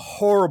was a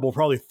horrible,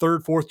 probably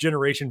third, fourth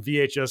generation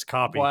VHS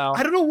copy. Wow.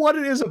 I don't know what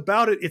it is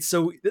about it. It's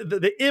so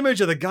the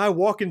image of the guy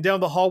walking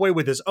down the hallway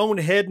with his own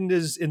head in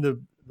the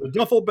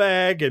duffel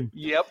bag, and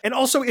and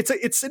also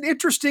it's an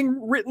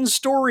interesting written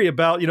story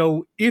about, you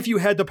know, if you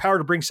had the power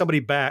to bring somebody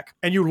back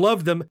and you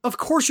loved them, of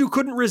course you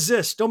couldn't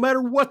resist, no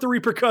matter what the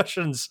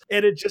repercussions,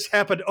 and it just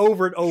happened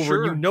over and over.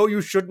 Sure. You know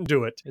you shouldn't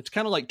do it. It's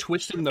kind of like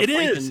twisting the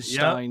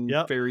Frankenstein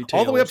fairy tale,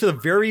 all the way up to the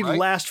very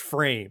last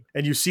frame,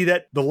 and you see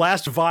that the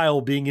last vial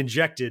being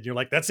injected. You're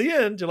like, that's the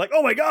end. You're like,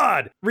 oh my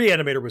god,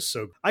 Reanimator was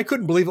so. I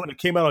couldn't believe it when it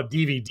came out on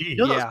DVD. You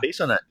know that was based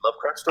on that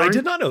Lovecraft story? I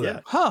did not know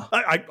that. Huh?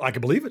 I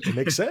can believe it. It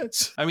makes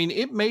sense. I mean,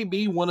 it may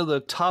be one of the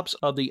tops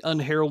of the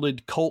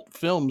unheralded cult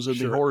films of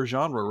the horror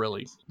genre,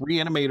 really.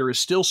 Reanimator is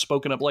still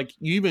spoken up. Like,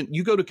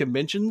 you go to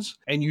conventions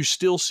and you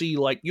still see,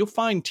 like, you'll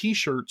find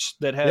t-shirts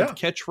that have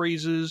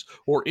catchphrases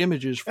or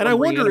images from and I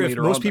wonder Reanimator if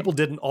most people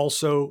didn't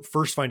also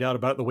first find out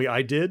about it the way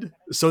I did.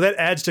 So that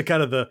adds to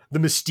kind of the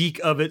mystique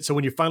of it. So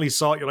when you finally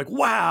saw it, you're like,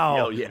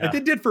 wow. And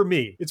it did for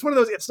me. It's one of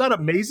those, it's not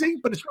amazing,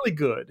 but it's really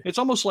good. It's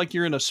almost like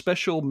you're in a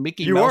special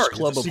Mickey Mouse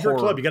club of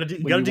horror. Club. You got a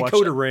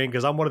decoder ring,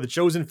 because I'm one of the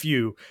chosen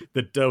few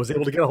that was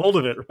able to get a hold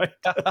of it, right?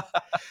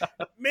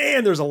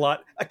 Man, there's a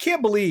lot. I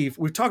can't believe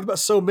we've talked about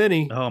so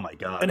many. Oh my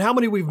god. And how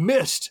many we've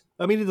missed.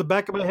 I mean, in the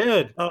back of my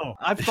head. Oh,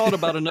 I've thought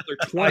about another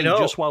 20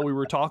 just while we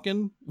were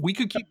talking. We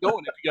could keep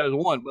going if you guys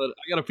want, but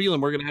I got a feeling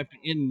we're going to have to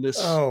end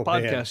this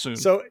podcast soon.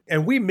 So,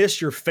 and we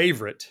miss your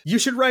favorite. You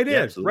should write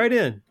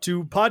in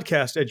to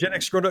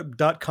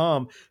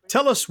podcast@genxgrownup.com.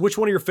 Tell us which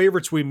one of your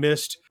favorites we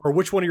missed, or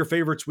which one of your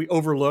favorites we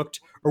overlooked,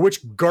 or which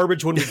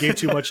garbage one we gave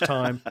too much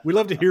time. We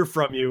love to hear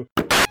from you.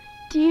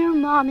 Dear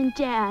Mom and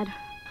Dad,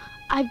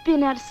 I've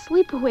been at a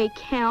sleepaway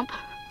camp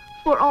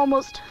for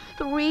almost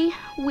 3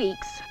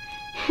 weeks.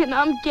 And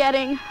I'm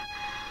getting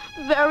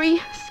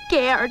very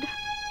scared.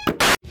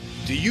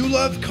 Do you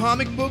love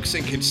comic books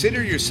and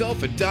consider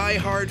yourself a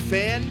die-hard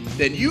fan?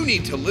 Then you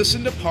need to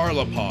listen to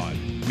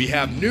Parlapod. We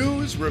have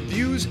news,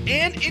 reviews,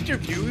 and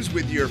interviews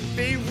with your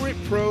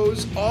favorite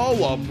pros, all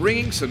while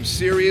bringing some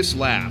serious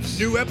laughs.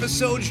 New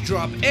episodes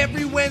drop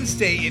every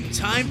Wednesday in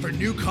time for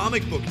New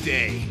Comic Book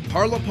Day.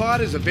 Parlapod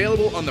is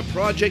available on the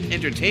Project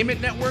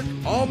Entertainment Network,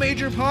 all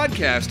major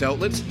podcast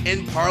outlets,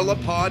 and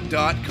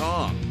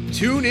parlapod.com.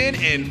 Tune in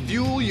and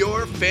fuel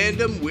your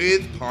fandom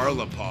with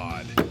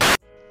Parlapod.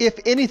 If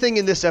anything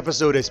in this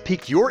episode has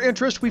piqued your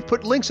interest, we've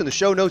put links in the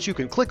show notes you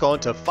can click on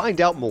to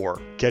find out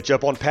more. Catch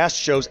up on past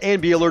shows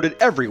and be alerted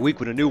every week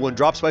when a new one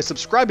drops by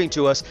subscribing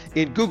to us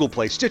in Google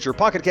Play, Stitcher,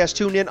 Pocket Cast,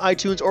 TuneIn,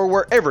 iTunes, or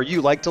wherever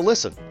you like to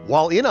listen.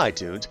 While in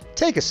iTunes,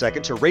 take a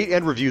second to rate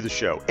and review the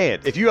show.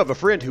 And if you have a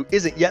friend who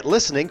isn't yet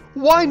listening,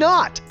 why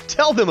not?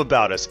 Tell them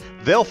about us.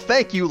 They'll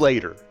thank you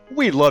later.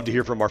 We'd love to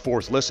hear from our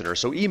fourth listener,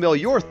 so email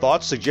your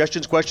thoughts,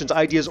 suggestions, questions,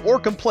 ideas, or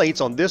complaints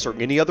on this or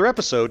any other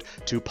episode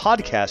to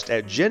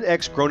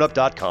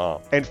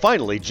podcast@genxgrownup.com. And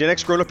finally, Gen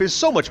X Grown Up is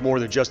so much more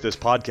than just this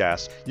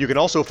podcast. You can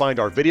also find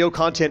our video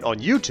content on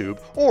YouTube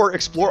or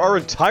explore our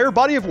entire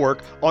body of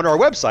work on our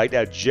website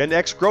at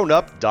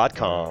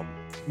genxgrownup.com.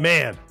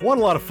 Man, what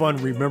a lot of fun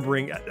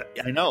remembering.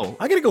 I know.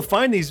 I got to go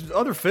find these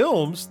other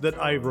films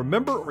that I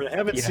remember or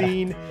haven't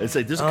seen. It's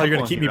like, you're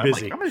going to keep me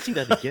busy. I'm going to see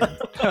that again.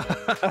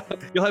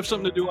 You'll have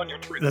something to do on your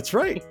trip. That's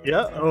right.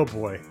 Yeah. Oh,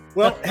 boy.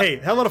 Well, hey,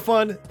 had a lot of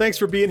fun. Thanks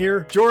for being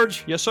here.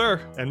 George. Yes, sir.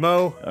 And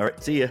Mo. All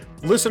right. See ya.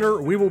 Listener,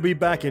 we will be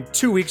back in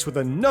 2 weeks with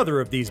another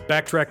of these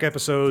backtrack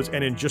episodes,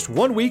 and in just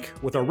 1 week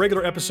with our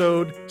regular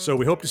episode. So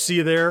we hope to see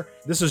you there.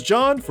 This is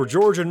John for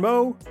George and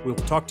Mo. We will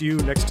talk to you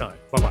next time.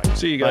 Bye-bye.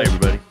 See you guys. Bye,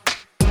 everybody.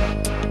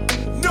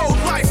 No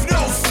life, no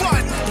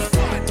fun.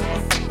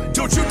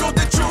 Don't you know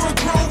that you're a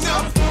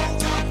grown-up?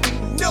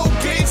 No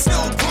games,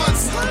 no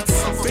puns.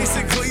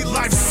 Basically,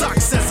 life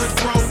sucks as a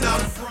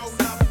grown-up.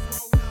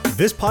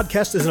 This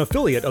podcast is an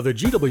affiliate of the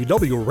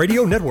GWW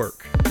Radio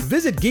Network.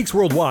 Visit Geeks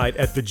Worldwide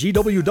at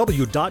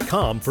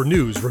thegww.com for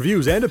news,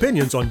 reviews, and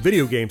opinions on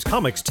video games,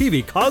 comics,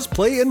 TV,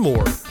 cosplay, and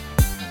more.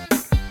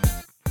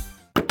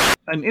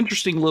 An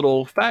interesting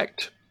little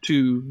fact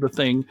to the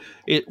thing,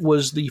 it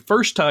was the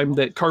first time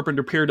that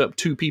Carpenter paired up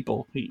two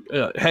people. He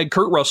had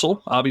Kurt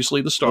Russell,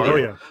 obviously the star. Oh,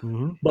 yeah.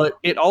 Mm-hmm. But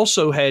it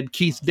also had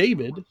Keith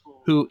David,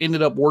 who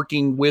ended up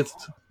working with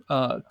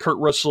Kurt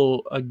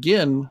Russell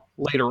again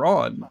later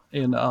on.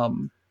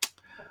 And,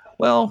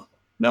 well,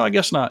 no, I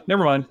guess not.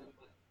 Never mind.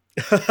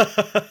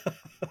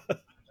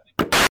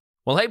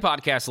 Well, hey,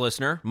 podcast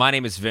listener. My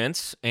name is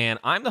Vince, and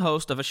I'm the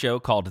host of a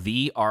show called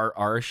The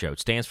RR Show. It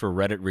stands for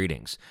Reddit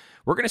Readings.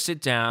 We're going to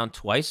sit down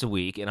twice a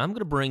week, and I'm going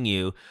to bring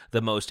you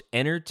the most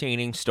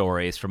entertaining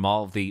stories from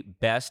all of the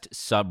best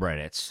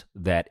subreddits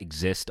that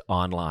exist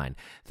online.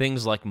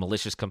 Things like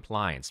malicious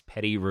compliance,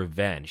 petty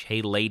revenge,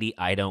 hey lady,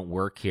 I don't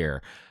work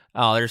here,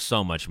 Oh, there's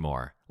so much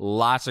more.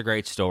 Lots of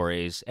great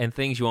stories and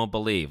things you won't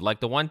believe. Like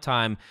the one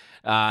time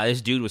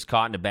this dude was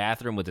caught in the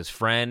bathroom with his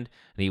friend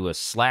and he was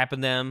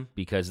slapping them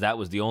because that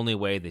was the only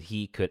way that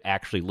he could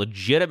actually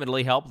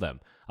legitimately help them.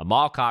 A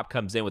mall cop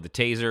comes in with a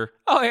taser.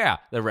 Oh, yeah,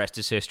 the rest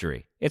is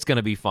history. It's going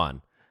to be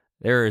fun.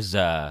 There's,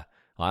 I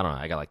don't know,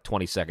 I got like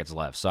 20 seconds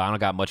left, so I don't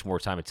got much more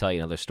time to tell you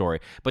another story.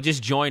 But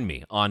just join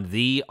me on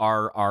The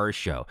RR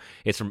Show.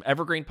 It's from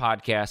Evergreen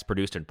Podcast,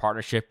 produced in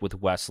partnership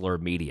with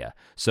Wessler Media.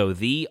 So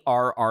The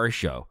RR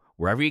Show,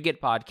 wherever you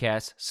get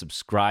podcasts,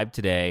 subscribe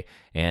today.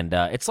 And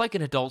it's like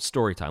an adult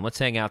story time. Let's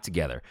hang out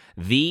together.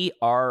 The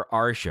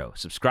RR Show.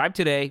 Subscribe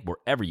today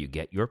wherever you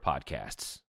get your podcasts.